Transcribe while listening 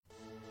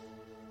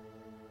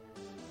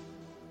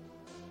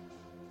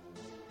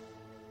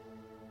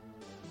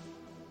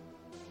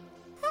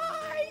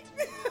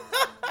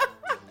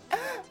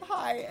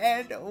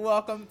and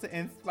welcome to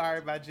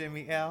Inspired by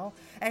Jimmy L,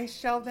 a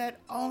show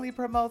that only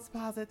promotes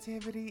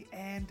positivity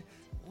and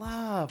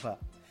love.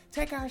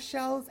 Take our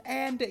shows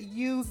and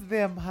use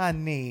them,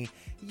 honey.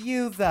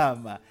 Use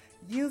them.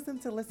 Use them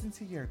to listen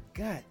to your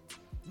gut,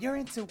 your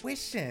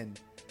intuition.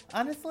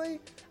 Honestly,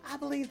 I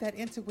believe that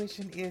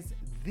intuition is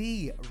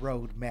the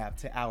roadmap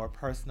to our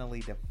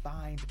personally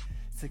defined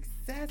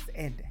success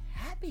and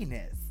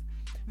happiness.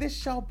 This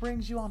show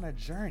brings you on a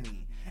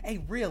journey, a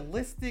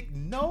realistic,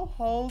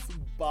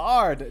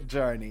 no-holds-barred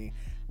journey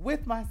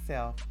with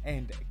myself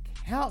and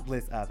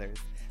countless others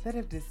that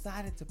have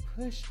decided to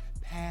push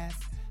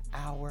past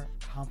our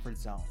comfort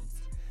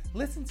zones.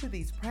 Listen to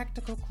these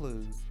practical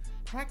clues,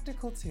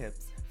 practical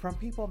tips from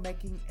people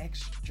making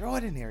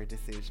extraordinary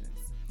decisions.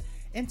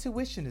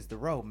 Intuition is the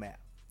roadmap.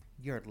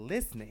 Your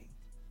listening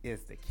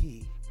is the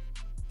key.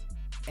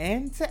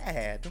 And to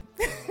add,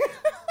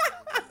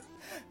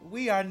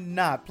 we are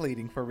not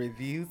pleading for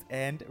reviews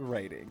and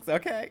ratings,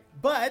 okay?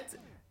 But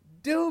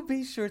do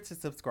be sure to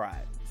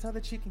subscribe so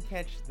that you can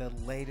catch the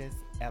latest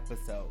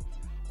episode.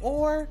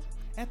 Or,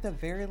 at the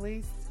very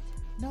least,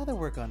 know that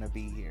we're going to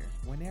be here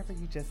whenever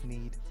you just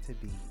need to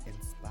be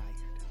inspired.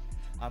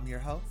 I'm your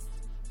host,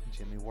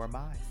 Jimmy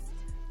Warmize.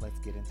 Let's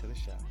get into the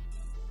show.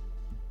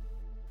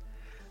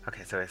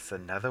 Okay, so it's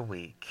another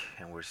week,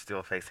 and we're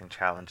still facing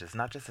challenges,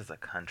 not just as a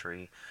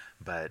country,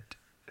 but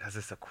because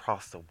it's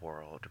across the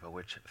world, but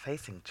we're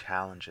facing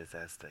challenges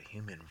as the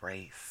human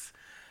race.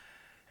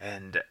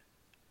 And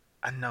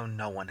I know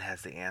no one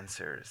has the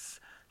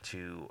answers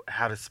to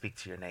how to speak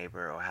to your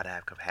neighbor or how to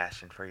have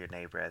compassion for your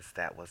neighbor, as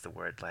that was the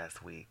word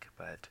last week.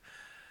 But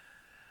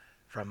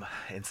from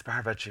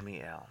Inspired by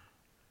Jimmy L,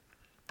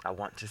 I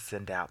want to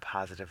send out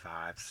positive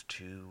vibes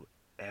to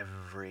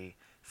every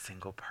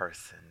single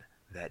person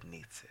that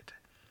needs it.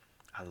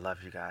 I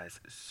love you guys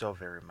so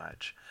very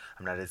much.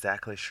 I'm not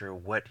exactly sure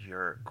what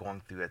you're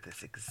going through at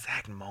this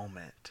exact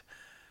moment,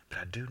 but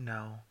I do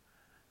know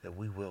that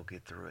we will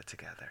get through it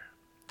together.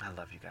 I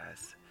love you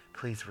guys.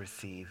 Please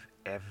receive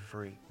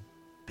every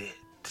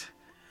bit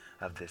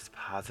of this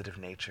positive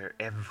nature,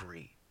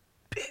 every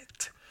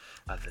bit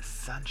of the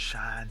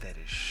sunshine that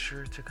is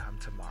sure to come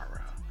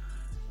tomorrow.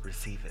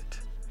 Receive it.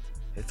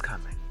 It's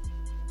coming.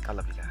 I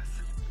love you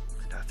guys.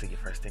 And I'll see you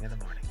first thing in the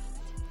morning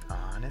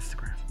on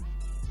Instagram.